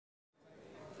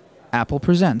Apple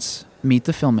presents Meet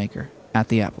the Filmmaker at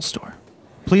the Apple Store.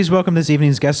 Please welcome this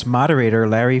evening's guest moderator,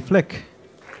 Larry Flick.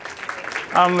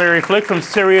 I'm Larry Flick from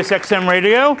SiriusXM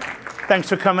Radio. Thanks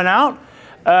for coming out.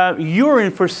 You're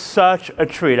in for such a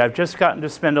treat. I've just gotten to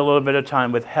spend a little bit of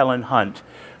time with Helen Hunt,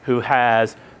 who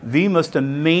has the most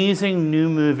amazing new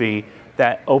movie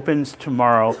that opens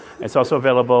tomorrow. It's also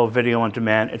available video on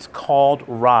demand. It's called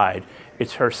Ride.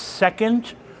 It's her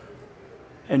second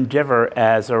endeavor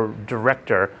as a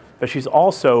director, but she's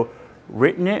also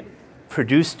written it,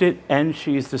 produced it, and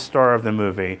she's the star of the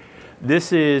movie.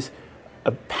 This is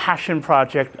a passion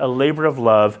project, a labor of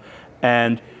love,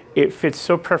 and it fits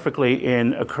so perfectly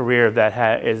in a career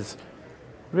that is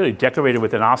really decorated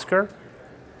with an Oscar,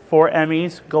 4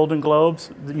 Emmys, Golden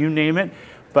Globes, you name it.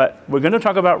 But we're going to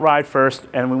talk about Ride first,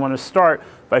 and we want to start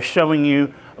by showing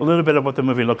you a little bit of what the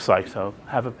movie looks like. So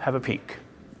have a peek.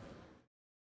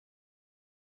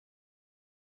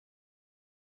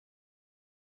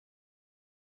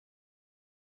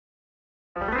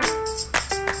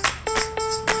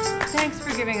 Thanks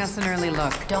for giving us an early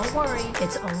look. Don't worry,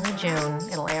 it's only June.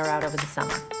 It'll air out over the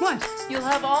summer. What? You'll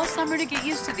have all summer to get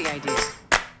used to the idea.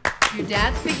 Your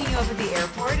dad's picking you up at the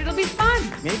airport. It'll be fun.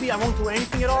 Maybe I won't do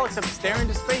anything at all except stare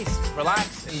into space,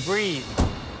 relax, and breathe.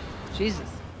 Jesus.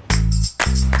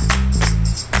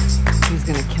 He's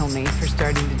gonna kill me for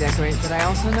starting to decorate, but I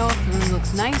also know if the room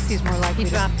looks nice, he's more likely He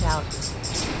to... dropped out.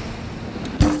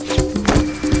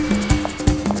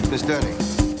 Miss Dunning.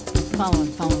 Follow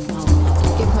him.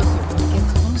 Get closer.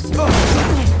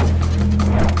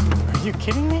 Are you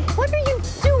kidding me? What are you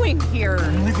doing here?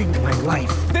 I'm living my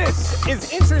life. This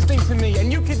is interesting to me,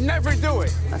 and you could never do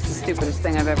it. That's the stupidest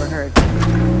thing I've ever heard.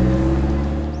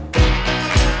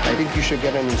 I think you should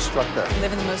get an instructor. I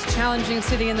live in the most challenging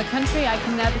city in the country. I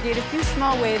can navigate a few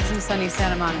small waves in sunny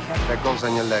Santa Monica. That goes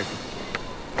on your leg.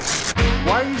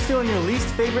 Why are you still in your least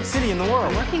favorite city in the world?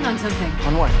 I'm working on something.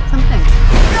 On what? Something.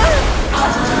 I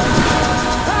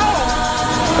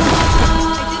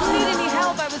didn't need any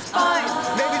help. I was fine.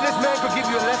 Maybe this man could give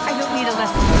you a lesson. I don't need a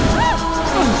lesson.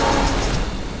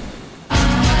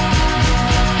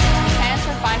 Parents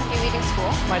were fine with you leaving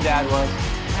school? My dad was.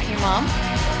 Not your mom?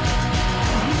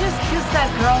 Did you just kiss that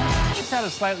girl? Just had a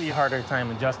slightly harder time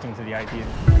adjusting to the idea.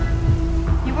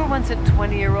 You were once a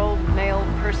 20-year-old male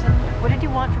person. What did you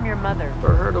want from your mother?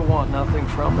 For her to want nothing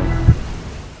from me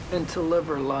and to live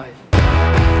her life. They're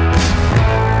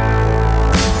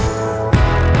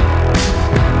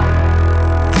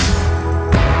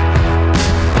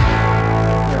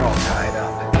all tied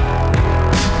up.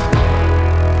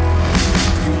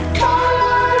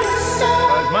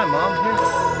 Is my mom here?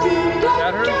 Is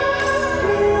that her?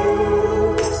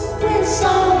 It's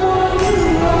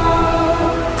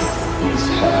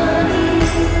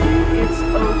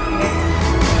okay.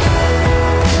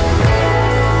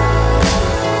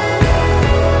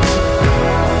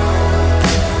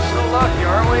 So lucky,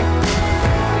 aren't we?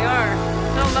 We are.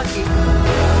 So lucky.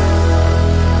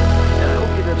 I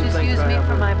hope you didn't Just think use I me ever...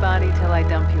 for my body till I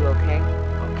dump you, okay?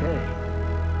 Okay.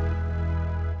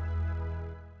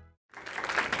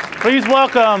 Please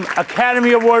welcome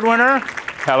Academy Award winner,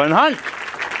 Helen Hunt.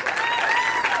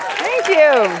 Thank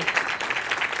you.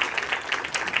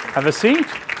 Have a seat.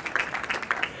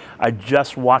 I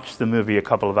just watched the movie a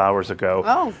couple of hours ago.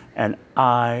 Oh. And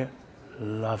I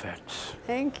love it.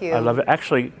 Thank you. I love it.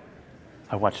 Actually,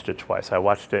 I watched it twice. I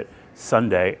watched it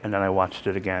Sunday, and then I watched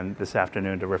it again this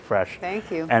afternoon to refresh. Thank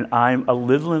you. And I'm a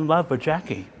little in love with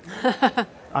Jackie.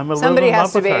 I'm a Somebody little in has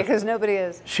love to with be, her. because nobody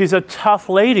is. She's a tough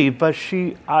lady, but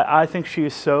I think she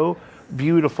is so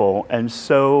beautiful and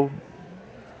so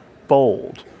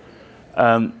bold.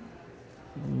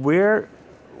 Where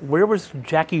was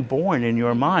Jackie born in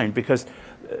your mind? Because,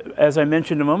 as I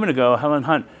mentioned a moment ago, Helen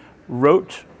Hunt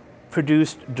wrote,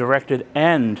 produced, directed,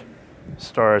 and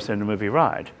stars in the movie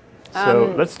Ride.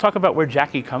 So let's talk about where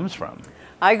Jackie comes from.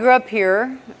 I grew up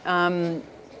here, and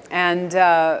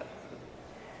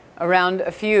around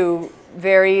a few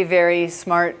very, very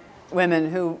smart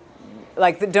women who,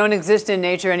 don't exist in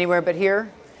nature anywhere but here.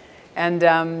 And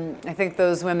I think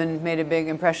those women made a big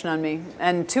impression on me.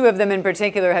 And 2 of them in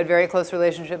particular had very close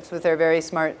relationships with their very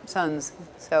smart sons.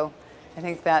 So I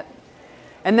think that.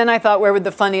 And then I thought, where would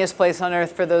the funniest place on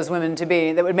earth for those women to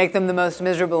be that would make them the most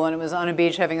miserable? And it was on a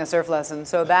beach having a surf lesson.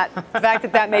 So the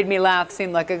fact that made me laugh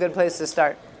seemed like a good place to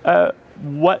start.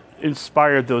 What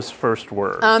inspired those first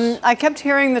words? I kept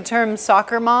hearing the term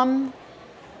soccer mom.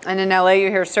 And in LA you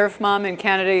hear surf mom. In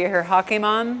Canada you hear hockey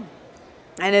mom.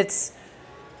 And it's,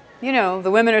 you know, the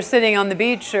women are sitting on the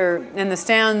beach or in the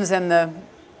stands and the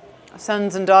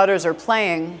sons and daughters are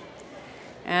playing.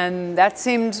 And that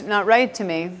seemed not right to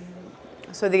me.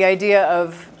 So the idea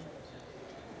of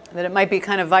that it might be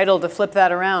kind of vital to flip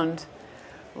that around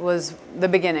was the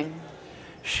beginning.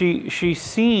 She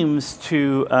seems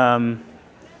to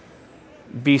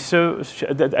be so.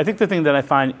 I think the thing that I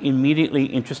find immediately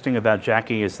interesting about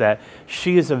Jackie is that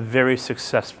she is a very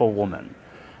successful woman,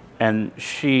 and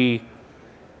she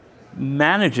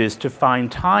manages to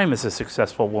find time as a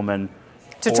successful woman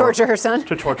To torture her son?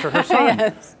 To torture her son.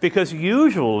 Yes. Because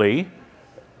usually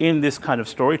in this kind of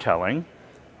storytelling,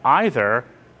 either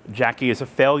Jackie is a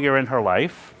failure in her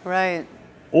life, Right.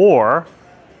 or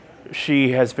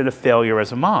she has been a failure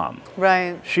as a mom.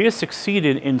 Right. She has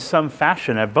succeeded in some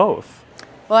fashion at both.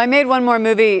 Well, I made one more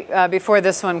movie before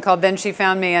this one called Then She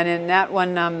Found Me, and in that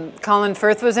one, Colin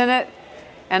Firth was in it.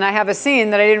 And I have a scene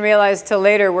that I didn't realize till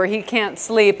later where he can't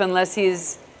sleep unless he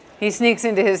sneaks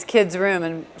into his kid's room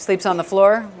and sleeps on the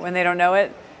floor when they don't know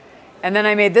it. And then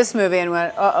I made this movie and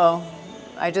went, uh-oh.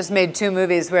 I just made 2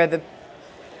 movies where the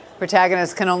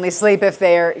protagonists can only sleep if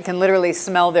they can literally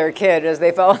smell their kid as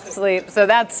they fall asleep. So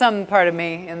that's some part of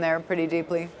me in there pretty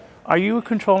deeply. Are you a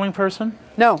controlling person?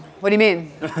 No. What do you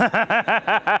mean?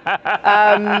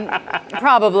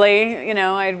 Probably. You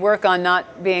know, I'd work on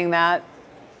not being that.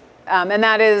 And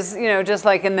that is, you know, just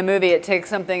like in the movie, it takes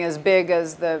something as big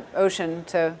as the ocean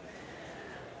to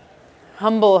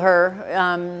humble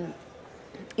her.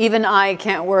 Even I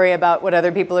can't worry about what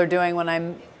other people are doing when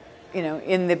I'm, you know,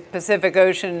 in the Pacific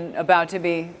Ocean about to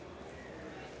be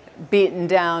beaten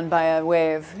down by a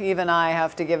wave. Even I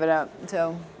have to give it up.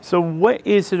 So what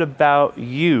is it about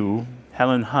you,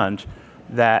 Helen Hunt,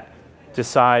 that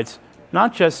decides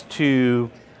not just to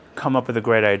come up with a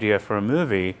great idea for a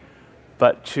movie,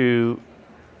 but to,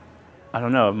 I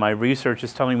don't know, my research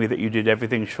is telling me that you did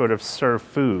everything short of serve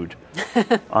food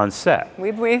on set.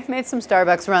 We've made some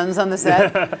Starbucks runs on the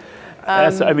set.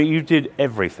 I mean, you did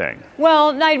everything.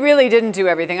 Well, I really didn't do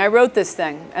everything. I wrote this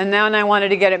thing, and then I wanted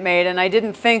to get it made, and I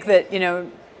didn't think that, you know,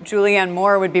 Julianne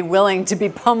Moore would be willing to be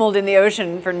pummeled in the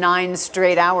ocean for 9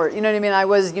 straight hours. You know what I mean? I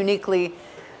was uniquely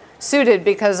suited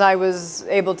because I was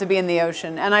able to be in the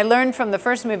ocean. And I learned from the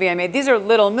first movie I made, these are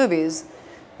little movies,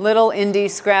 little indie,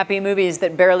 scrappy movies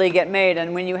that barely get made.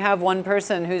 And when you have one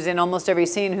person who's in almost every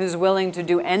scene who's willing to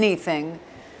do anything,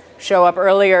 show up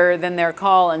earlier than their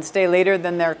call and stay later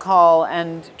than their call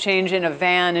and change in a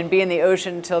van and be in the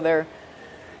ocean until they're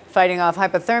fighting off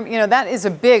hypothermia, you know, that is a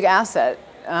big asset.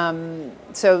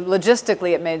 So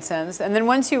logistically it made sense. And then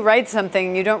once you write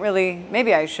something, you don't really,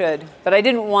 maybe I should, but I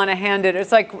didn't want to hand it.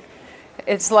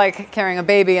 It's like carrying a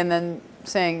baby and then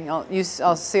saying,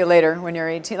 I'll see you later when you're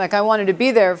 18. Like, I wanted to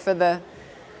be there for the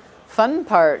fun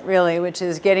part, really, which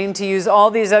is getting to use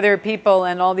all these other people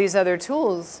and all these other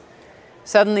tools.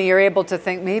 Suddenly you're able to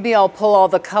think, maybe I'll pull all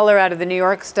the color out of the New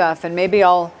York stuff, and maybe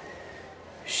I'll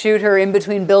shoot her in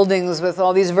between buildings with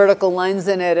all these vertical lines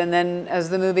in it, and then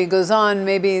as the movie goes on,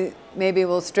 maybe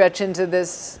we'll stretch into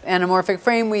this anamorphic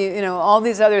frame. You know, all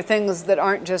these other things that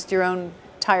aren't just your own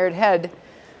tired head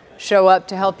show up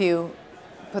to help you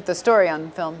put the story on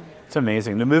film. It's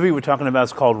amazing. The movie we're talking about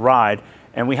is called Ride,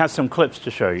 and we have some clips to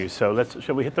show you. So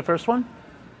shall we hit the first one?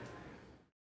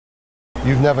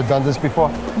 You've never done this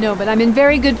before? No, but I'm in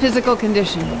very good physical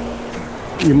condition.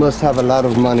 You must have a lot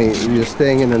of money. You're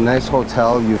staying in a nice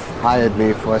hotel. You've hired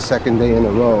me for a 2nd day in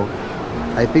a row.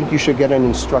 I think you should get an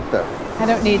instructor. I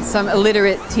don't need some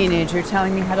illiterate teenager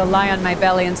telling me how to lie on my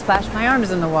belly and splash my arms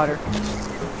in the water.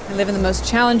 I live in the most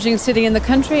challenging city in the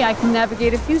country. I can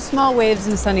navigate a few small waves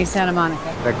in sunny Santa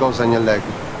Monica. That goes on your leg.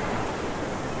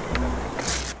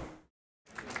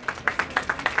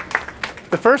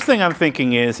 The first thing I'm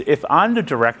thinking is, if I'm the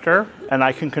director and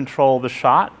I can control the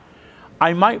shot,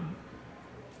 I might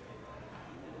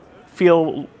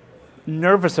feel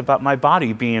nervous about my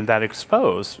body being that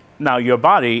exposed. Now, your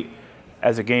body,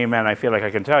 as a gay man, I feel like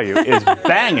I can tell you, is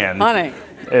banging. Honey.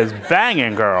 Is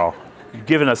banging, girl.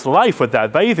 Giving us life with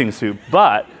that bathing suit,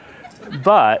 but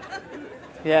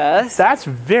Yes. that's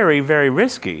very, very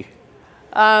risky.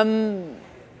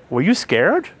 Were you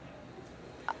scared?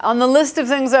 On the list of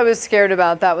things I was scared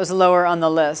about, that was lower on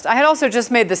the list. I had also just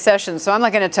made The Session, so I'm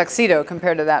like in a tuxedo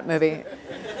compared to that movie,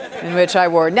 in which I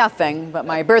wore nothing but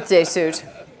my birthday suit.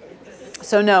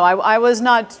 So no, I was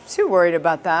not too worried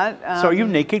about that. So are you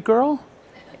naked, girl?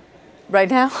 Right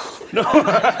now? No.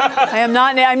 I am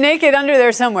not. I'm naked under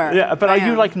there somewhere. Yeah, but are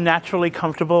you like naturally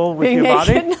comfortable with Being your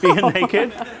naked? body? No. Being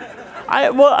naked?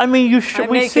 Well, I mean, you should. I'm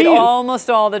We naked see almost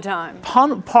all the time.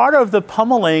 part of the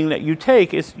pummeling that you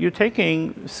take is you're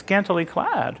taking scantily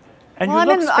clad, and Well,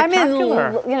 you look I'm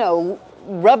spectacular. in, you know,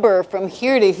 rubber from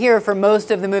here to here for most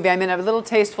of the movie. I'm in a little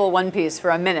tasteful one piece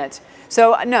for a minute.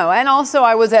 So no, and also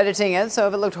I was editing it, so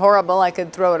if it looked horrible, I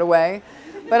could throw it away.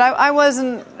 But I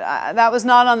wasn't, that was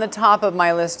not on the top of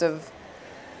my list of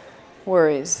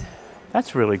worries.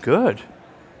 That's really good.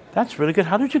 That's really good.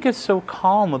 How did you get so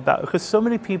calm about, because so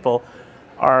many people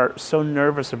are so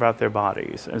nervous about their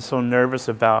bodies and so nervous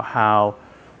about how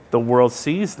the world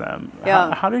sees them.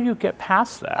 Yeah. How did you get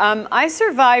past that? I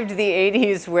survived the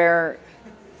 80s where,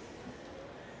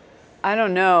 I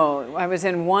don't know, I was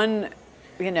in one,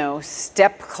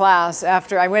 step class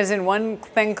after, I was in one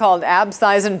thing called abs,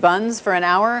 thighs, and buns for an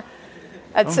hour.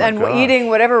 And eating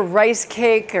whatever rice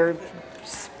cake or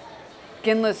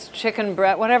skinless chicken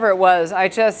breast, whatever it was.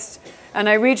 And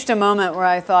I reached a moment where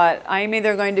I thought, I'm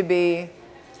either going to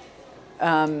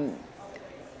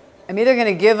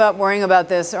give up worrying about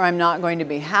this or I'm not going to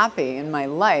be happy in my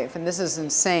life. And this is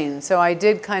insane. So I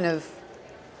did kind of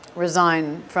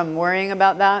resign from worrying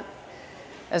about that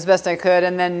as best I could.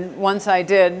 And then once I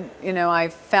did, I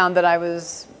found that I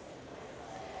was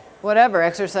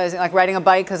exercising, like riding a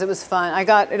bike because it was fun.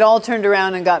 It all turned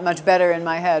around and got much better in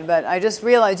my head. But I just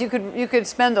realized you could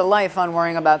spend a life on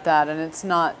worrying about that, and it's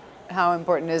not, how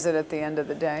important is it at the end of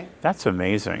the day? That's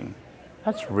amazing.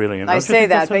 That's really I say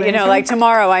that, but like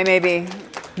tomorrow I maybe.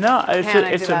 No,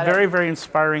 it's a very, very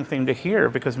inspiring thing to hear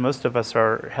because most of us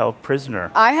are held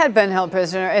prisoner. I had been held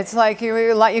prisoner. It's like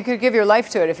you could give your life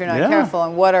to it if you're not careful.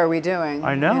 And what are we doing?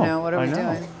 I know. What are we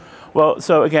doing? Well,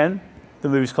 so again, the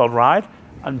movie's called Ride.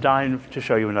 I'm dying to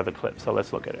show you another clip, so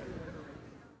let's look at it.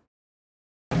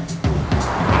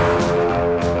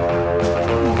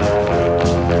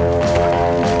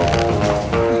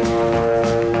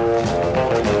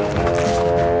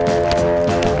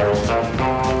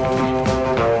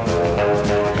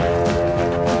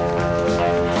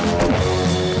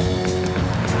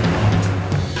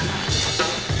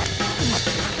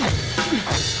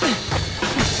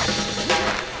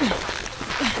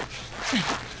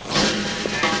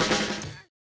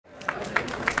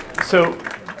 So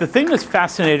the thing that's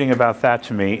fascinating about that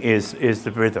to me is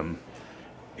the rhythm,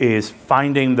 is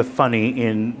finding the funny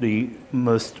in the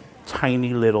most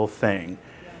tiny little thing.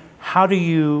 How do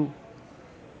you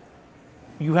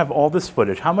have all this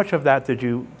footage. How much of that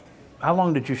how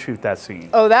long did you shoot that scene?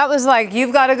 Oh, that was like,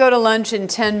 you've got to go to lunch in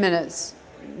 10 minutes.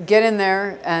 Get in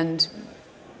there and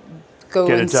go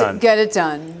get it done. Get it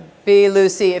done. Be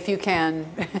Lucy if you can.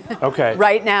 Okay.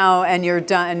 Right now, and you're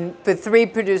done. And with 3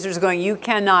 producers going, you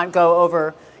cannot go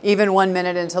over even 1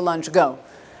 minute into lunch. Go.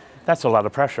 That's a lot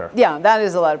of pressure. Yeah, that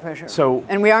is a lot of pressure.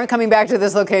 And we aren't coming back to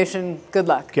this location. Good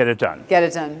luck. Get it done. Get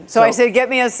it done. So I said,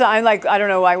 get me I'm like, I don't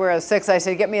know why we're a 6. I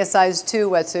said, get me a size 2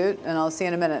 wetsuit, and I'll see you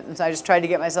in a minute. And so I just tried to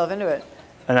get myself into it.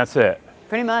 And that's it.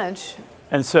 Pretty much.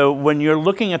 And so when you're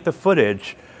looking at the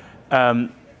footage,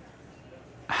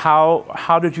 how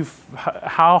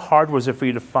hard was it for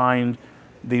you to find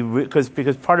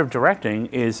because part of directing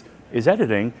is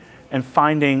editing and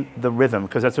finding the rhythm,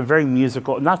 because that's a very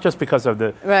musical, not just because of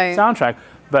the soundtrack,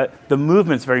 but the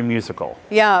movement's very musical.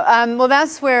 Yeah, well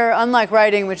that's where, unlike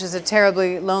writing, which is a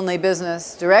terribly lonely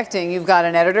business, directing, you've got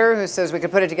an editor who says we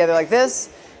could put it together like this,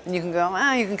 and you can go,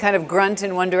 you can kind of grunt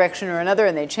in one direction or another,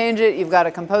 and they change it. You've got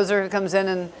a composer who comes in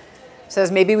and says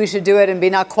maybe we should do it and be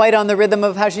not quite on the rhythm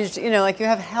of how she's, like you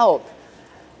have help.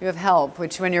 You have help,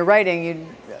 which when you're writing,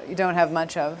 you don't have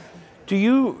much of. Do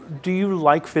you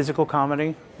like physical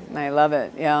comedy? I love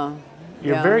it, yeah.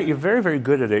 You're very, very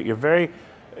good at it.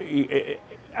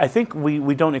 I think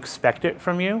we don't expect it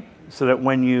from you, so that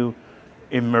when you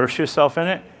immerse yourself in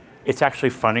it, it's actually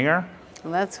funnier.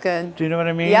 Well, that's good. Do you know what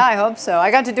I mean? Yeah, I hope so. I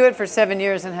got to do it for 7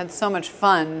 years and had so much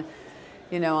fun.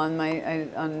 On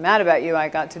Mad About You, I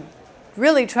got to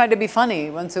really try to be funny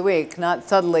once a week, not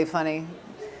subtly funny.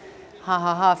 Ha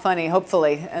ha ha, funny,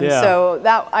 hopefully. And so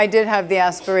that I did have the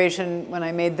aspiration when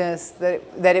I made this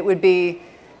that it would be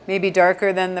maybe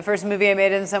darker than the first movie I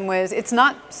made in some ways. It's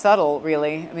not subtle,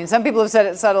 really. I mean, some people have said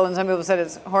it's subtle and some people have said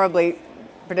it's horribly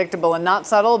predictable and not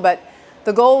subtle, but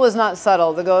the goal was not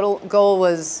subtle. The goal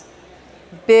was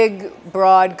big,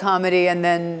 broad comedy and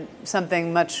then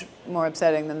something much more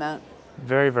upsetting than that.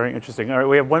 Very, very interesting. All right,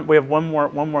 we have one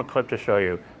more clip to show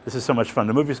you. This is so much fun.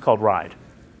 The movie's called Ride.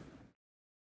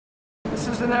 This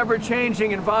is an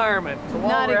ever-changing environment.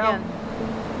 Not again.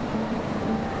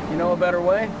 You know a better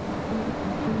way?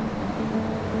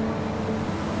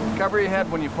 Cover your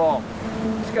head when you fall.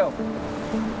 Let's go.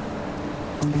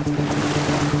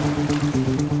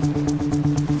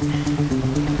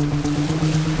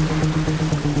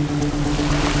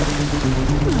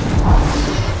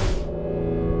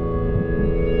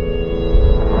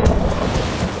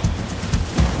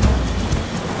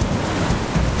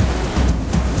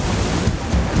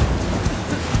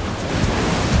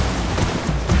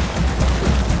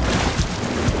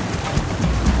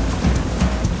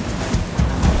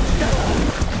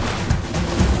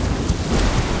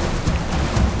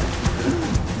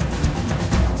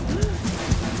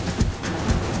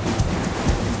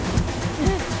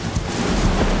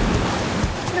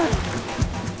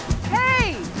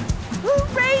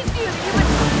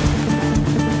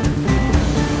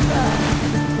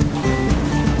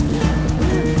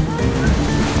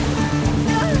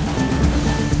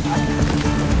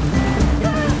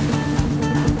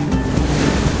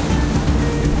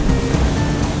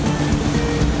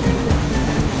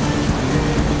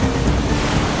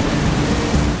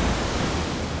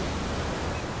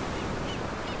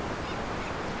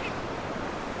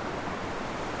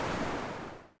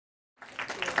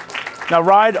 Now,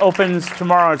 Ride opens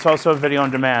tomorrow. It's also a video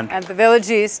on demand. At the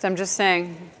Village East, I'm just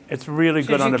saying. It's really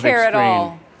good Should on you the big care at screen.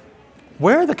 all?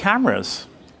 Where are the cameras?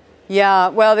 Yeah,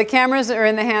 well, the cameras are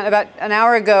in the hand. About an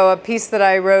hour ago, a piece that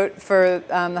I wrote for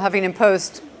the Huffington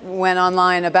Post went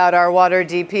online about our water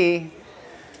DP,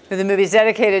 who the movie's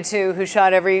dedicated to, who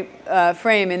shot every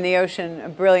frame in the ocean, a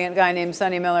brilliant guy named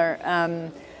Sonny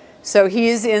Miller. So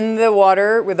he's in the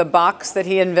water with a box that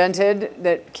he invented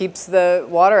that keeps the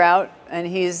water out, and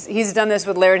he's done this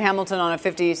with Laird Hamilton on a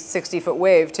 50, 60-foot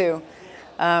wave, too.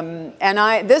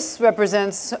 This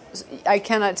represents, I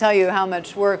cannot tell you how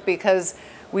much work, because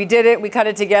we did it, we cut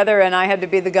it together, and I had to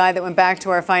be the guy that went back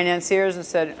to our financiers and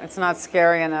said, it's not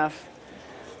scary enough.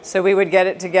 So we would get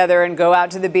it together and go out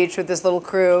to the beach with this little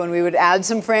crew, and we would add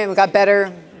some frames. It got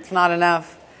better, it's not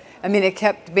enough. I mean, it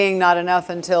kept being not enough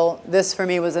until this for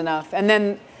me was enough. And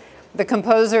then the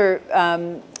composer,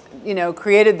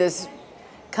 created this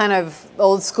kind of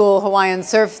old school Hawaiian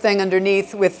surf thing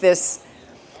underneath with this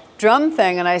drum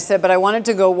thing, and I said, but I want it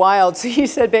to go wild. So he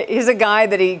said, he's a guy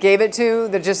that he gave it to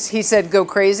that he said, go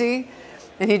crazy.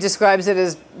 And he describes it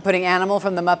as putting Animal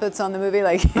from the Muppets on the movie,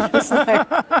 which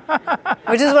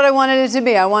is what I wanted it to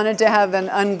be. I wanted to have an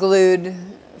unglued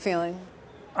feeling.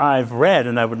 I've read,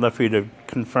 and I would love for you to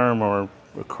confirm or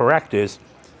correct, is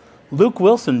Luke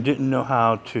Wilson didn't know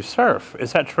how to surf.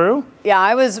 Is that true? Yeah,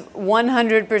 I was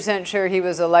 100% sure he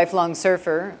was a lifelong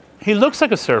surfer. He looks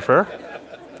like a surfer.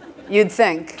 You'd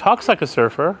think. Talks like a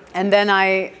surfer. And then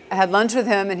I had lunch with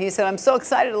him, and he said, I'm so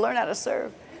excited to learn how to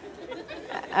surf.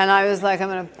 And I was like, I'm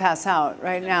going to pass out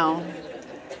right now.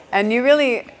 And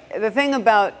the thing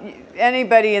about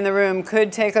anybody in the room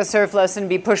could take a surf lesson,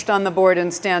 be pushed on the board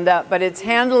and stand up, but it's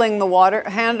handling the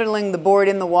board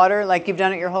in the water like you've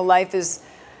done it your whole life is,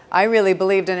 I really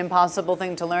believed, an impossible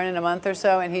thing to learn in a month or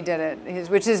so, and he did it.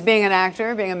 Which is being an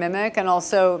actor, being a mimic, and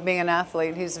also being an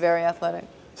athlete. He's very athletic.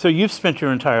 So you've spent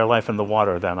your entire life in the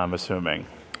water then, I'm assuming.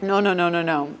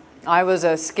 No. I was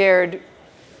a scared,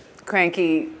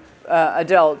 cranky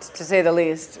adult, to say the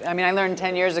least. I mean, I learned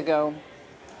 10 years ago,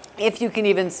 if you can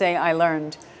even say I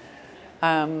learned.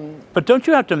 But don't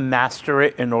you have to master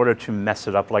it in order to mess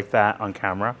it up like that on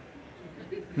camera?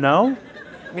 No?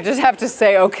 You just have to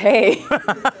say, okay.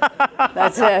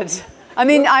 That's it. I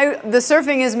mean, the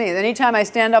surfing is me. Anytime I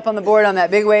stand up on the board on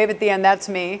that big wave at the end, that's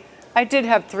me. I did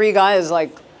have 3 guys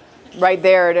right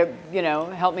there to,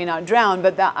 help me not drown,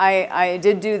 but I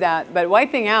did do that. But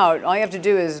wiping out, all you have to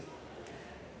do is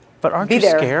But aren't be you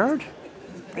there. Scared?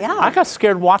 Yeah. I got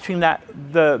scared watching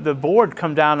the board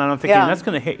come down, and I'm thinking, that's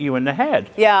going to hit you in the head.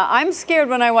 Yeah, I'm scared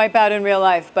when I wipe out in real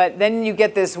life, but then you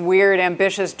get this weird,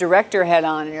 ambitious director head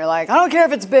on, and you're like, I don't care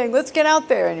if it's big, let's get out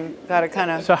there, and you've got to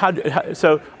kind of...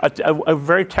 So a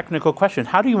very technical question.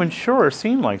 How do you insure a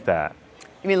scene like that?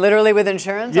 You mean literally with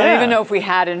insurance? Yeah. I don't even know if we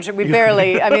had insurance. We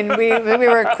barely, I mean, we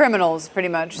were criminals pretty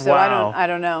much, so Wow. I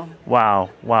don't know. Wow.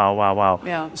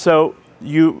 Yeah. So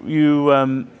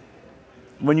you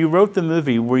when you wrote the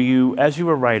movie, as you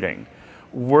were writing,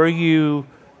 were you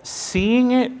seeing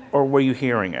it or were you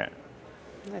hearing it?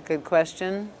 A good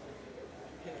question.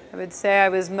 I would say I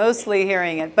was mostly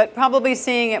hearing it, but probably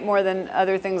seeing it more than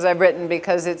other things I've written,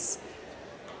 because it's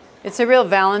a real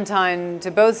Valentine to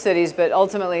both cities, but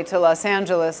ultimately to Los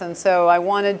Angeles. And so I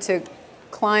wanted to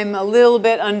climb a little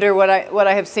bit under what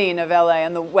I have seen of LA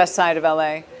and the west side of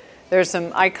LA. There's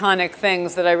some iconic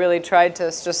things that I really tried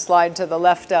to just slide to the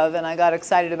left of, and I got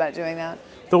excited about doing that.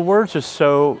 The words are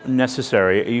so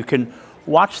necessary. You can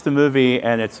watch the movie,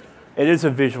 and it is a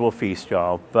visual feast,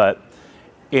 y'all, but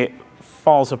it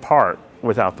falls apart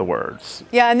without the words.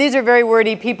 Yeah, and these are very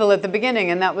wordy people at the beginning,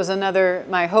 and that was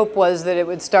my hope was that it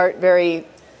would start very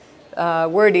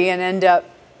wordy and end up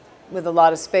with a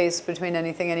lot of space between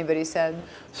anything anybody said.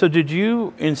 So did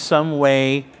you, in some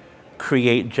way,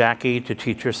 create Jackie to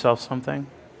teach yourself something?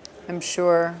 I'm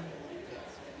sure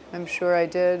I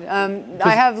did.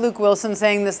 I have Luke Wilson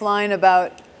saying this line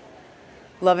about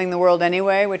loving the world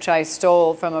anyway, which I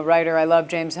stole from a writer I love.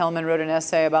 James Hellman wrote an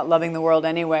essay about loving the world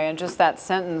anyway, and just that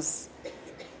sentence,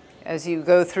 as you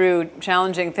go through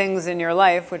challenging things in your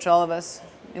life, which all of us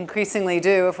increasingly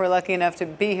do if we're lucky enough to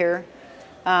be here,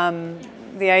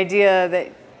 the idea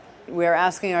that we're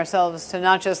asking ourselves to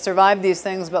not just survive these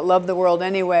things, but love the world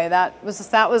anyway. That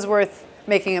was worth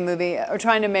making a movie, or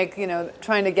trying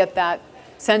to get that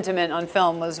sentiment on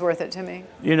film was worth it to me.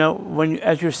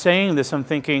 As you're saying this, I'm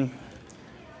thinking,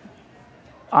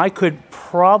 I could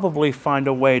probably find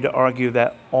a way to argue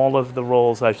that all of the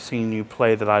roles I've seen you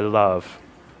play that I love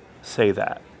say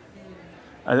that.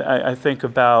 I think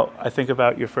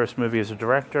about your first movie as a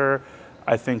director.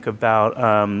 I think about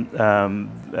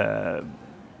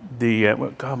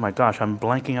oh my gosh, I'm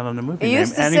blanking out on the movie It name.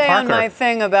 used to Annie say Parker. on my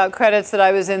thing about credits that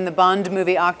I was in the Bond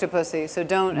movie Octopussy, so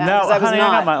don't. No, I was honey,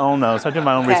 not. I got my own notes. I did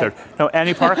my own Okay. research. No,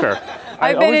 Annie Parker.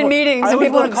 I've been in meetings I and always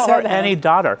people want to have call her said that. Annie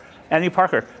Daughter. Annie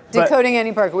Parker. But- Decoding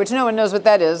Annie Parker, which no one knows what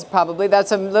that is, probably.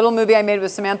 That's a little movie I made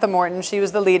with Samantha Morton. She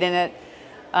was the lead in it.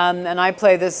 And I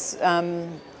play this. Are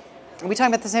we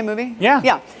talking about the same movie? Yeah.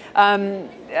 Yeah.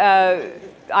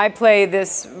 I play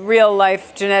this real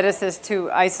life geneticist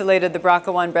who isolated the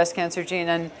BRCA1 breast cancer gene.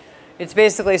 And it's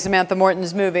basically Samantha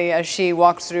Morton's movie as she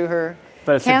walks through her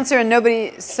cancer, and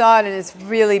nobody saw it, and it's a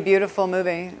really beautiful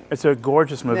movie. It's a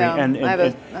gorgeous movie. Yeah, I'm not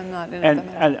in it that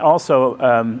much. And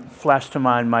also, flashed to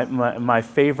mind my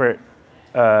favorite,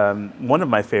 one of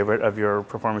my favorite of your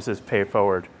performances, Pay It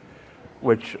Forward,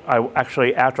 which I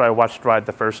actually, after I watched Ride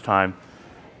the first time,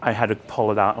 I had to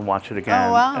pull it out and watch it again.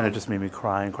 Oh, wow. And it just made me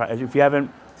cry and cry. If you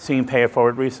haven't seen Pay It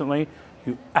Forward recently,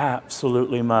 you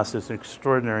absolutely must. It's an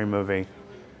extraordinary movie.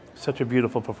 Such a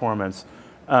beautiful performance.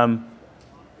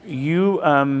 You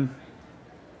want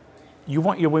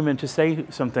your women to say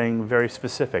something very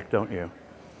specific, don't you?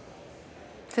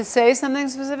 To say something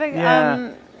specific?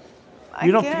 Yeah. I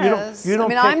guess. You don't I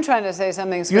mean, pick, I'm trying to say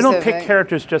something specific. You don't pick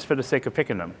characters just for the sake of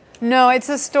picking them. No, it's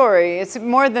a story. It's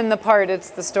more than the part, it's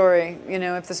the story. You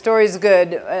know, if the story's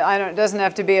good, it doesn't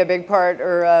have to be a big part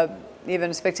or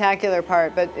even a spectacular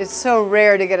part, but it's so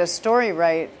rare to get a story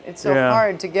right. It's so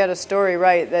hard to get a story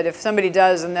right that if somebody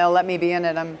does and they'll let me be in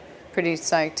it, I'm pretty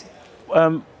psyched.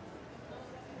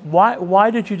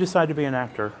 Why did you decide to be an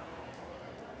actor?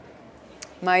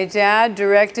 My dad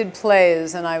directed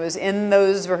plays, and I was in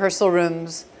those rehearsal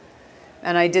rooms,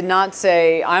 and I did not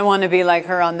say, I want to be like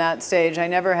her on that stage. I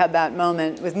never had that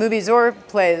moment with movies or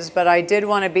plays, but I did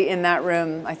want to be in that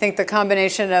room. I think the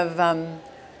combination of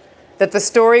that the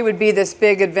story would be this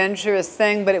big adventurous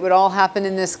thing, but it would all happen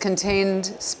in this contained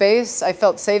space. I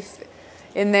felt safe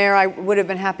in there. I would have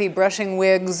been happy brushing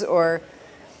wigs or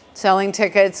selling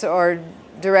tickets or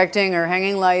directing or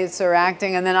hanging lights or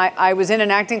acting. And then I was in an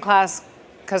acting class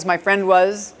because my friend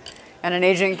was, and an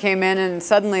agent came in, and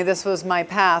suddenly this was my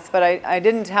path. But I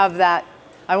didn't have that.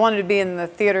 I wanted to be in the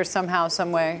theater somehow,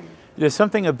 some way. There's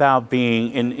something about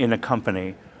being in a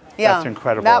company that's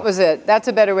incredible. That was it. That's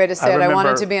a better way to say it. I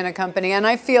wanted to be in a company. And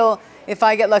I feel if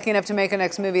I get lucky enough to make a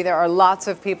next movie, there are lots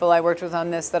of people I worked with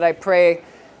on this that I pray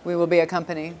we will be a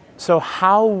company. So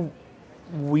how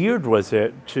weird was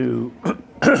it to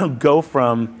go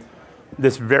from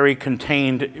this very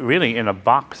contained, really in a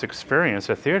box experience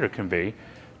a theater can be,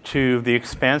 to the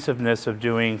expansiveness of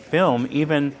doing film?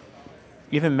 Even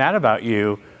Mad About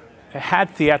You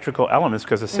had theatrical elements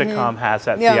because a sitcom has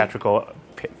that theatrical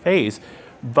phase,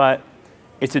 but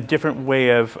it's a different way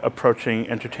of approaching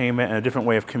entertainment and a different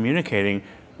way of communicating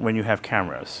when you have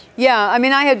cameras. Yeah, I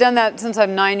mean, I had done that since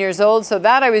I'm 9 years old, so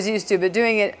that I was used to, but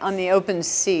doing it on the open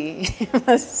sea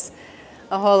was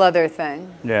a whole other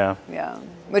thing. Yeah. Yeah,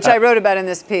 which I wrote about in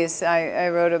this piece. I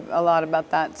wrote a lot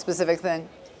about that specific thing.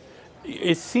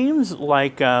 It seems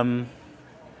like sometimes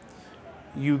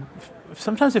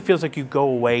it feels like you go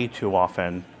away too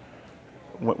often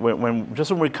when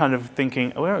we're kind of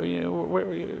thinking,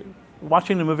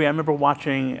 watching the movie. I remember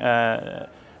watching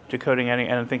Decoding Annie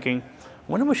and I'm thinking,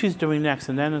 I wonder what she's doing next,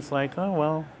 and then it's like, oh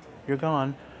well, you're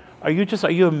gone. Are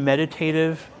you a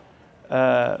meditative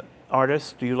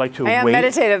artist? Do you like to wait? I am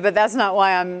meditative, but that's not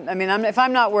why if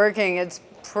I'm not working,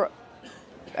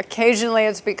 occasionally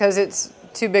it's because it's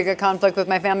too big a conflict with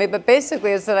my family, but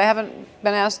basically it's that I haven't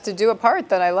been asked to do a part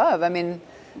that I love. I mean,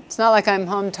 it's not like I'm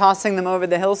home tossing them over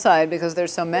the hillside because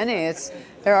there's so many.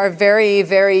 There are very,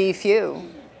 very few.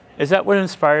 Is that what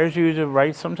inspires you to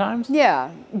write sometimes?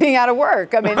 Yeah, being out of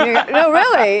work. I mean, no,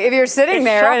 really. If you're sitting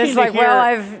there and it's like, well,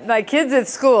 I've my kids at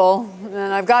school and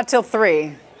I've got till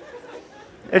 3.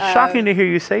 It's shocking to hear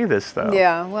you say this, though.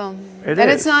 Yeah, well, it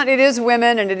is. It is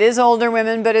women and it is older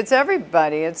women, but it's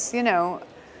everybody. It's,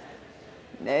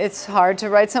 it's hard to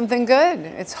write something good.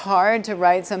 It's hard to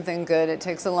write something good. It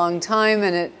takes a long time,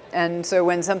 and so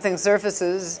when something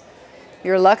surfaces,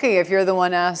 you're lucky if you're the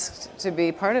one asked to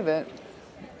be part of it.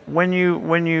 When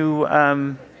you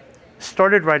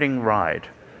started writing Ride,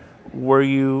 were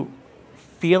you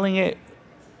feeling it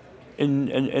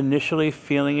initially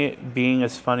feeling it being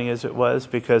as funny as it was?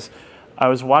 Because I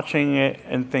was watching it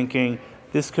and thinking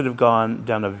this could have gone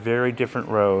down a very different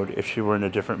road if she were in a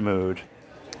different mood.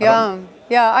 Yeah.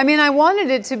 I mean, I wanted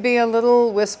it to be a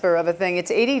little whisper of a thing.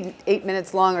 It's 88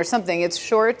 minutes long or something. It's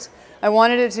short. I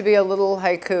wanted it to be a little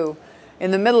haiku. In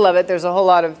the middle of it, there's a whole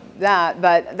lot of that,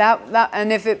 but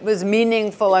and if it was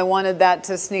meaningful, I wanted that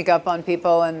to sneak up on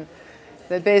people, and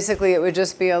that basically it would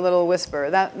just be a little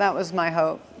whisper. That was my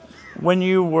hope. When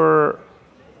you were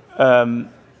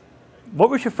What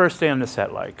was your first day on the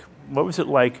set like? What was it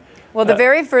like? Well, the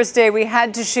very first day we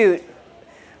had to shoot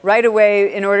right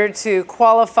away in order to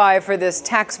qualify for this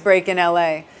tax break in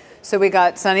LA. So we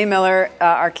got Sonny Miller,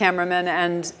 our cameraman,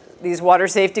 and these water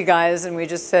safety guys, and we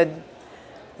just said,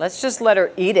 let's just let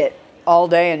her eat it all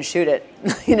day and shoot it,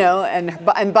 you know,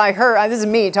 and by her, this is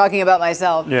me talking about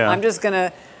myself. Yeah. I'm just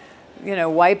gonna, you know,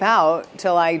 wipe out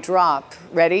till I drop.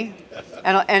 Ready?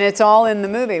 And it's all in the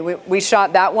movie. We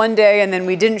shot that one day, and then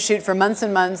we didn't shoot for months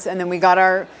and months, and then we got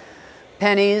our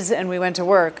pennies and we went to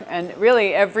work. And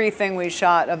really everything we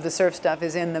shot of the surf stuff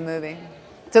is in the movie.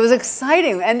 So it was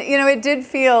exciting. And you know, it did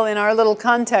feel in our little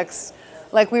context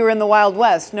like we were in the Wild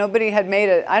West. Nobody had made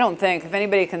it, I don't think, if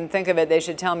anybody can think of it, they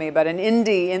should tell me, but an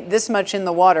indie this much in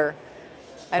the water.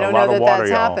 I don't know that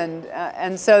that's happened.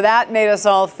 And so that made us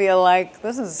all feel like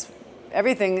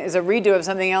everything is a redo of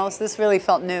something else. This really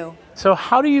felt new. So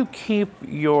how do you keep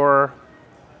your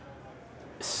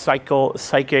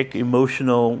psychic,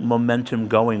 emotional momentum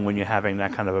going when you're having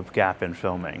that kind of a gap in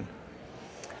filming?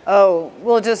 Oh,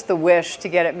 well, just the wish to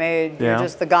get it made. Yeah. You're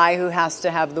just the guy who has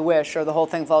to have the wish or the whole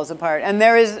thing falls apart. And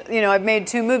there is, you know, I've made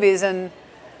 2 movies and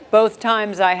both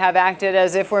times I have acted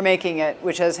as if we're making it,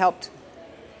 which has helped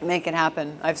make it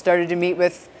happen. I've started to meet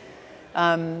with,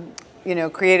 you know,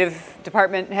 creative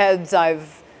department heads.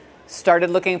 I've started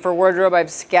looking for wardrobe.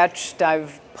 I've sketched.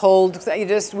 I've pulled.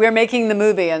 We're making the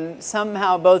movie, and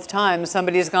somehow both times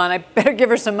somebody's gone, I better give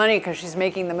her some money because she's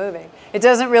making the movie. It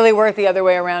doesn't really work the other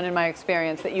way around in my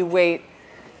experience, that you wait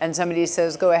and somebody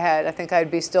says, go ahead. I think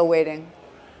I'd be still waiting.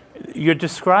 You're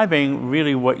describing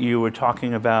really what you were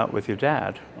talking about with your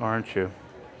dad, aren't you?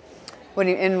 What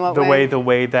do you, in what way? The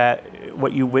way that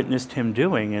what you witnessed him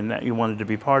doing and that you wanted to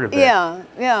be part of it. Yeah,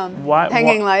 yeah.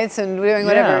 Hanging lights and doing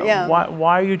whatever, yeah.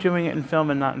 Why are you doing it in film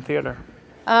and not in theater?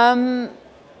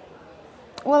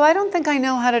 Well, I don't think I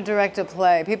know how to direct a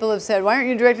play. People have said, why aren't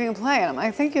you directing a play? And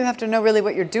I think you have to know really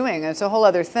what you're doing. It's a whole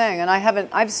other thing. And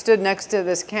I've stood next to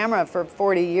this camera for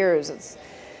 40 years.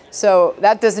 So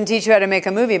that doesn't teach you how to make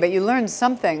a movie, but you learn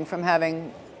something from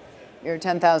having your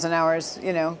 10,000 hours,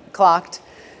 you know, clocked.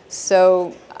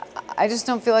 So I just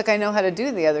don't feel like I know how to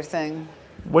do the other thing.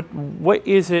 What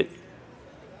is it?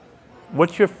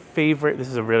 What's your favorite? This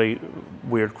is a really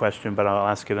weird question, but I'll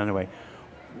ask it anyway.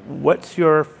 What's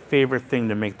your favorite thing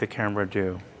to make the camera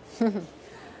do?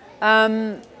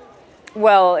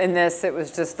 Well, in this, it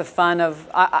was just the fun of,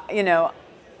 you know,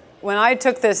 when I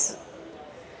took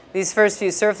these first few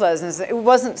surf lessons, it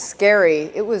wasn't scary.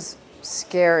 It was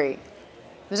scary. I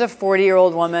was a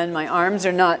 40-year-old woman. My arms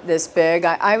are not this big.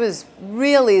 I was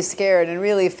really scared and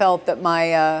really felt that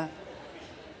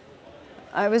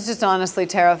I was just honestly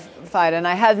terrified, and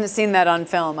I hadn't seen that on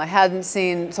film.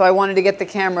 So I wanted to get the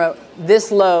camera this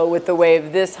low with the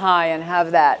wave this high and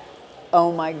have that,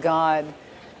 oh my God.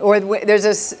 Or there's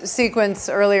a sequence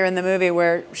earlier in the movie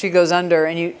where she goes under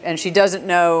and she doesn't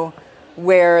know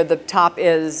where the top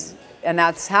is, and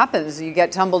that happens. You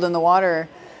get tumbled in the water,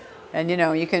 and you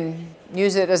know, you can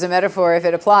use it as a metaphor if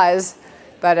it applies,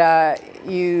 but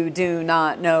you do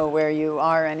not know where you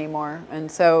are anymore. And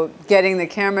so getting the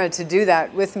camera to do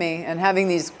that with me and having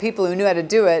these people who knew how to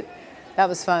do it, that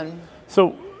was fun.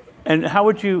 So, and how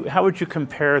would you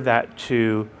compare that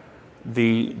to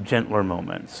the gentler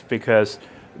moments? Because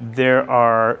there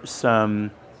are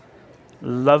some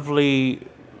lovely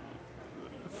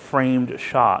framed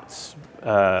shots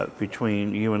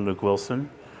between you and Luke Wilson,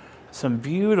 some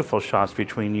beautiful shots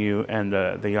between you and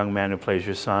the young man who plays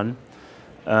your son.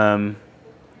 And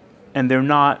they're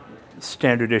not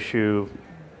standard issue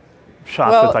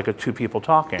shots with like two people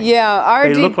talking. Yeah,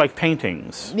 they look like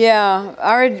paintings.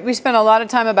 Yeah, we spent a lot of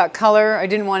time about color. I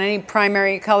didn't want any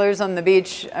primary colors on the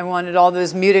beach. I wanted all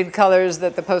those muted colors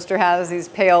that the poster has, these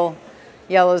pale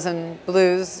yellows and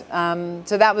blues.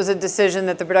 So that was a decision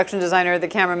that the production designer, the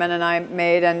cameraman, and I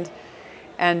made.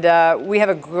 And we have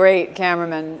a great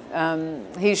cameraman.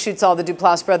 He shoots all the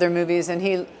Duplass brother movies, and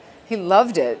he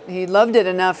loved it. He loved it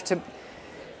enough to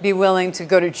be willing to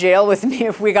go to jail with me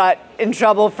if we got in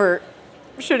trouble for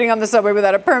shooting on the subway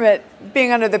without a permit,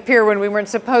 being under the pier when we weren't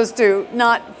supposed to,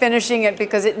 not finishing it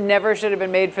because it never should have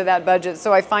been made for that budget.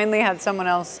 So I finally had someone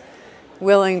else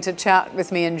willing to chat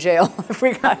with me in jail if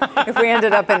we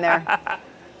ended up in there.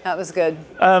 That was good.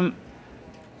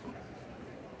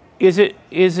 Is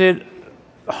it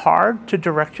hard to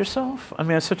direct yourself? I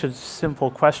mean, it's such a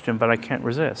simple question, but I can't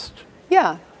resist.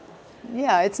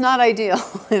 Yeah, it's not ideal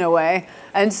in a way.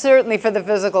 And certainly for the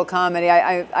physical comedy,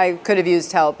 I could have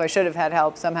used help. I should have had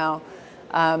help somehow,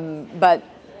 but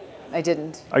I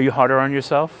didn't. Are you harder on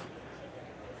yourself?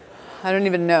 I don't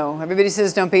even know. Everybody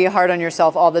says don't be hard on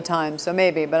yourself all the time, so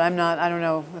maybe, but I'm not. I don't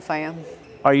know if I am.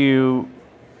 Are you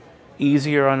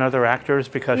easier on other actors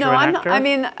because you're an actor? No, I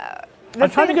mean, I'm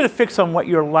trying to get a fix on what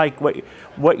you're like,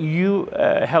 what you,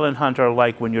 Helen Hunt, are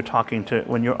like when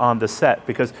you're on the set.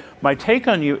 Because my take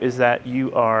on you is that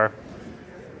you are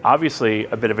obviously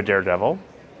a bit of a daredevil.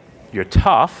 You're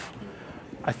tough.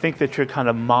 I think that you're kind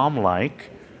of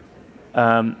mom-like.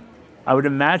 I would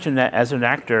imagine that as an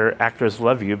actor, actors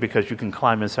love you because you can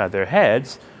climb inside their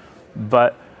heads.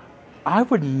 But I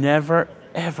would never,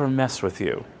 ever mess with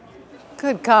you.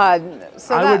 Good God.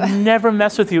 So I would never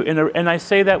mess with you, and I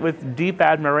say that with deep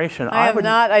admiration. I have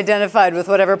not identified with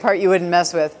whatever part you wouldn't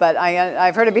mess with, but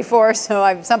I've heard it before,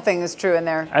 so something is true in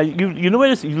there. You know what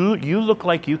it is? You look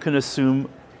like you can assume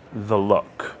the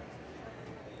look.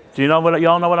 Do you know what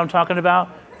y'all know what I'm talking about?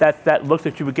 That look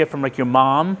that you would get from like your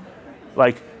mom,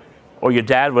 like, or your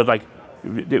dad would like,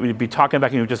 they would be talking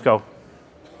back and you would just go.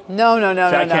 No.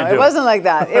 It wasn't like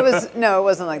that. It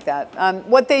wasn't like that.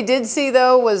 What they did see,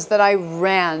 though, was that I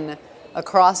ran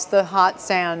across the hot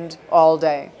sand all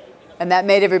day. And that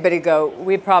made everybody go,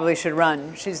 we probably should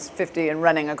run. She's 50 and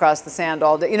running across the sand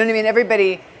all day. You know what I mean?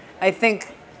 Everybody, I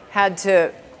think, had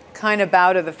to kind of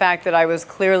bow to the fact that I was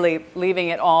clearly leaving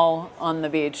it all on the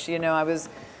beach. You know,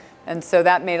 and so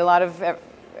that made a lot of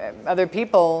other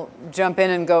people jump in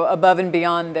and go above and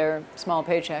beyond their small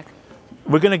paycheck.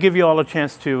 We're going to give you all a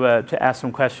chance to ask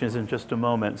some questions in just a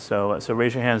moment, so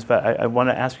raise your hands. But I want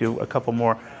to ask you a couple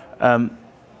more.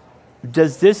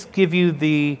 Does this give you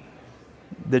the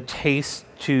taste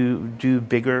to do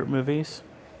bigger movies?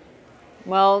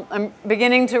 Well, I'm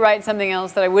beginning to write something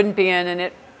else that I wouldn't be in,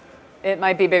 and it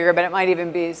might be bigger, but it might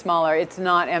even be smaller. It's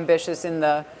not ambitious in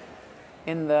the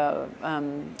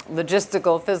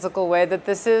logistical, physical way that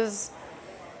this is.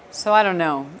 So I don't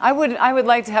know. I would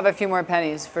like to have a few more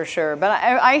pennies for sure. But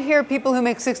I hear people who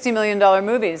make $60 million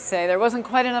movies say there wasn't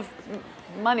quite enough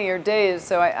money or days.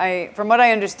 So from what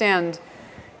I understand,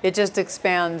 it just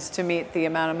expands to meet the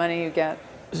amount of money you get.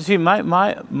 See,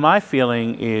 my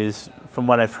feeling is, from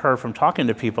what I've heard from talking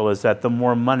to people, is that the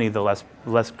more money, the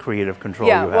less creative control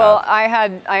you have. Yeah, well,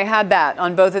 I had that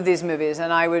on both of these movies,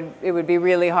 and it would be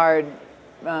really hard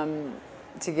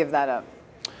to give that up.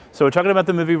 So we're talking about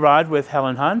the movie Rod with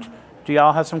Helen Hunt. Do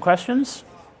y'all have some questions?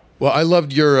 Well, I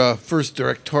loved your first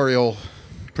directorial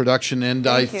production, and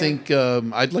Thank you. think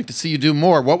I'd like to see you do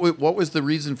more. What was the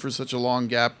reason for such a long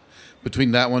gap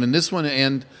between that one and this one?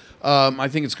 And I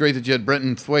think it's great that you had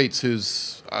Brenton Thwaites,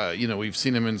 who's, we've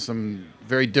seen him in some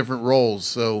very different roles.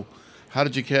 So how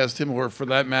did you cast him? Or for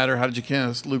that matter, how did you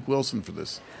cast Luke Wilson for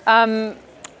this? Well,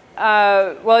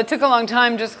 it took a long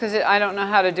time just because I don't know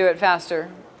how to do it faster.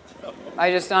 I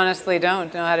just honestly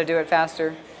don't know how to do it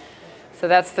faster. So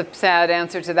that's the sad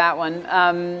answer to that one.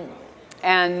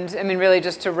 And I mean, really,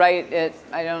 just to write it,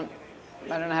 I don't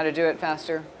know how to do it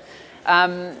faster.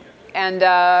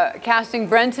 Casting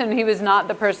Brenton, he was not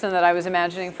the person that I was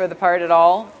imagining for the part at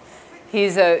all. He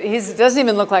doesn't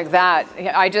even look like that.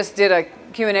 I just did a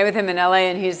Q&A with him in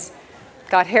LA, and he's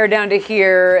got hair down to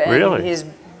here, and really? He's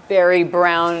berry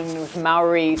brown with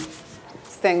Maori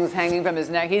things hanging from his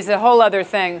neck. He's a whole other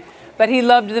thing. But he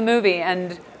loved the movie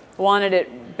and wanted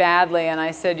it badly. And I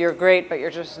said, "You're great, but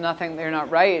you're just nothing. You're not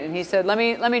right." And he said, "Let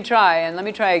me try, and let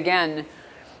me try again."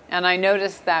 And I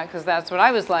noticed that because that's what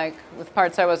I was like with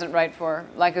parts I wasn't right for,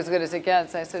 like As Good as It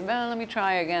Gets. I said, "Well, let me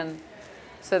try again."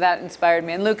 So that inspired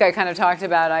me. And Luke, I kind of talked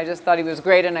about. I just thought he was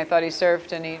great, and I thought he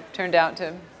surfed, and he turned out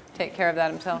to take care of that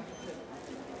himself.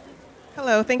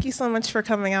 Hello, thank you so much for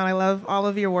coming out. I love all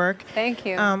of your work. Thank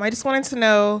you. I just wanted to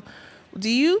know, do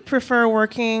you prefer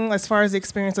working, as far as the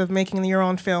experience of making your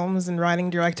own films and writing,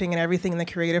 directing, and everything in the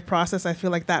creative process? I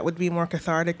feel like that would be more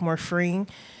cathartic, more freeing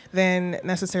than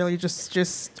necessarily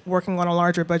just working on a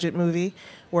larger budget movie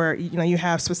where you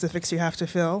have specifics you have to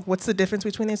fill. What's the difference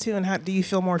between the two, and how do you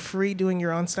feel more free doing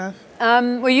your own stuff?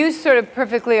 Well, you sort of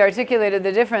perfectly articulated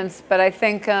the difference, but I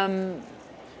think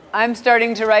I'm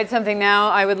starting to write something now.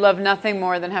 I would love nothing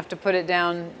more than have to put it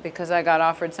down because I got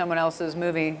offered someone else's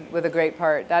movie with a great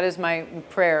part. That is my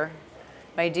prayer,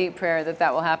 my deep prayer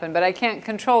that will happen. But I can't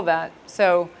control that.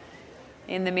 So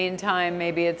in the meantime,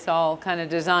 maybe it's all kind of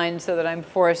designed so that I'm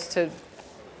forced to,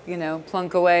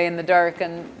 plunk away in the dark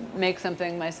and make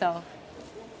something myself.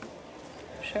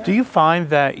 Sure. Do you find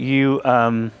that you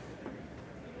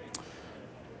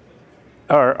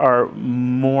are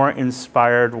more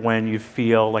inspired when you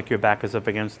feel like your back is up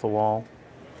against the wall?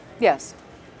 Yes.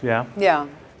 Yeah? Yeah.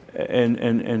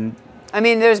 And I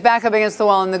mean, there's back up against the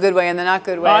wall in the good way and the not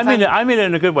good way. I mean it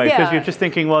in a good way, because Yeah. you're just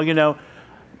thinking, well,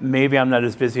 maybe I'm not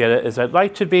as busy at it as I'd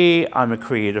like to be. I'm a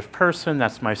creative person.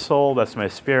 That's my soul. That's my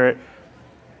spirit.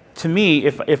 to me,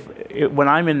 when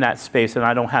I'm in that space and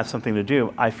I don't have something to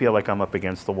do, I feel like I'm up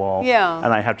against the wall. Yeah.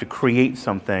 And I have to create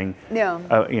something. Yeah.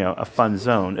 A fun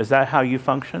zone. Is that how you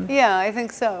function? Yeah, I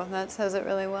think so. That says it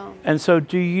really well. And so,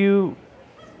 do you?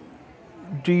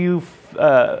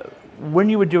 When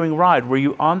you were doing Ride, were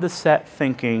you on the set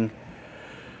thinking,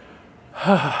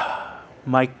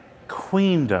 my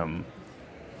queendom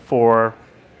for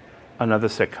another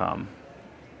sitcom?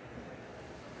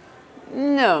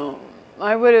 No,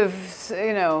 I would have,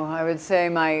 I would say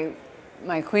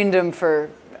my queendom for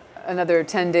another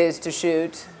 10 days to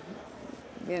shoot,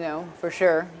 for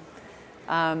sure.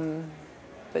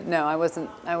 But no,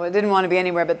 I didn't want to be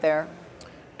anywhere but there.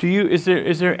 Is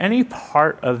there any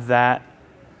part of that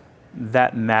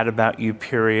Mad About You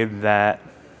period that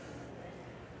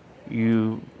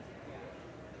you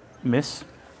miss?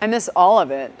 I miss all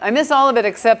of it. I miss all of it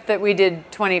except that we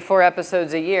did 24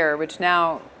 episodes a year, which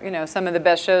now, some of the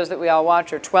best shows that we all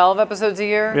watch are 12 episodes a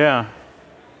year. Yeah.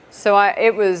 So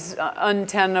it was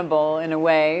untenable in a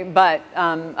way, but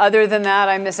other than that,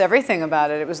 I miss everything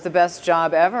about it. It was the best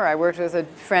job ever. I worked with a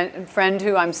friend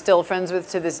who I'm still friends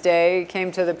with to this day,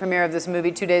 came to the premiere of this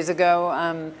movie 2 days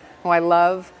ago, who I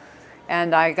love,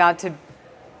 and I got to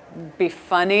be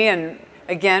funny and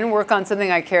again, work on something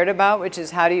I cared about, which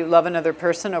is how do you love another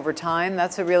person over time.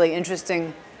 That's a really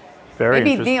interesting,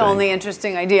 maybe the only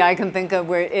interesting idea I can think of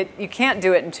where you can't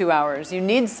do it in 2 hours. You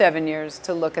need 7 years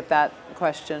to look at that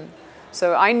question.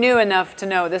 So I knew enough to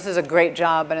know this is a great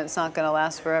job and it's not going to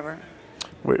last forever.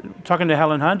 We're talking to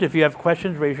Helen Hunt. If you have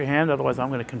questions, raise your hand. Otherwise, I'm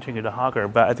going to continue to hog her.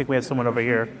 But I think we have someone over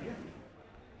here.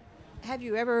 Have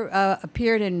you ever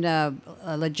appeared in a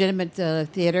legitimate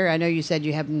theater? I know you said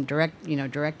you haven't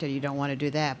directed. You don't want to do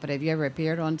that. But have you ever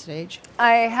appeared on stage?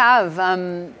 I have.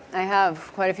 I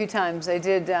have quite a few times. I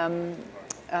did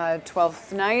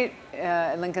 12th Night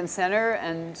at Lincoln Center,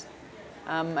 and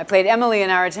I played Emily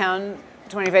in Our Town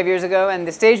 25 years ago, and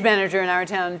the stage manager in Our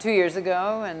Town 2 years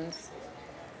ago, and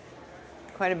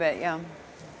quite a bit, yeah.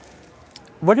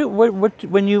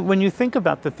 When you think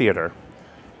about the theater?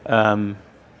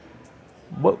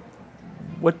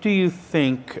 What do you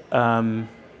think? What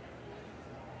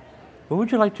would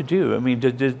you like to do? I mean,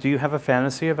 do you have a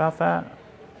fantasy about that?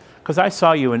 Because I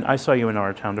saw you in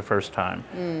Our Town the first time,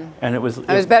 and it was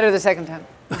better the second time.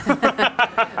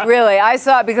 Really, I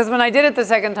saw it because when I did it the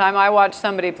second time, I watched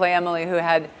somebody play Emily who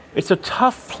had. It's a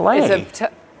tough play.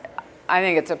 I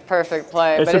think it's a perfect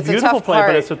play. It's a beautiful play,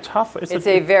 but it's a tough. It's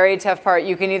a very tough part.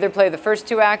 You can either play the first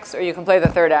 2 acts or you can play the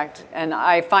third act. And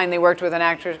I finally worked with an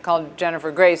actress called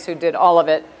Jennifer Grace who did all of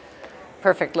it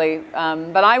perfectly.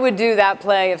 But I would do that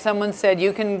play if someone said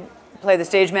you can play the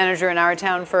stage manager in Our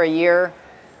Town for a year,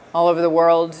 all over the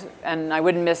world, and I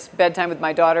wouldn't miss bedtime with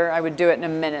my daughter. I would do it in a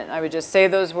minute. I would just say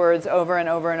those words over and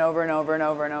over and over and over and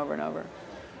over and over and over.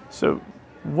 So,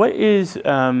 what's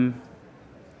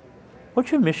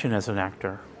your mission as an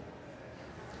actor?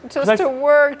 Just to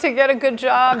work, to get a good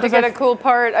job, to get a cool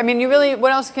part. I mean,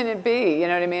 what else can it be? You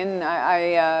know what I mean?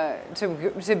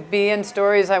 To be in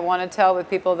stories I want to tell with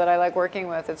people that I like working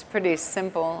with. It's pretty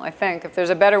simple, I think. If there's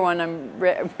a better one, I'm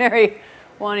very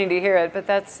wanting to hear it, but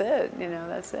that's it.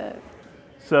 That's it.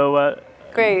 So,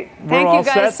 great. Thank you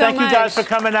guys so much. Thank you guys for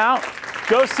coming out.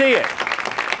 Go see it.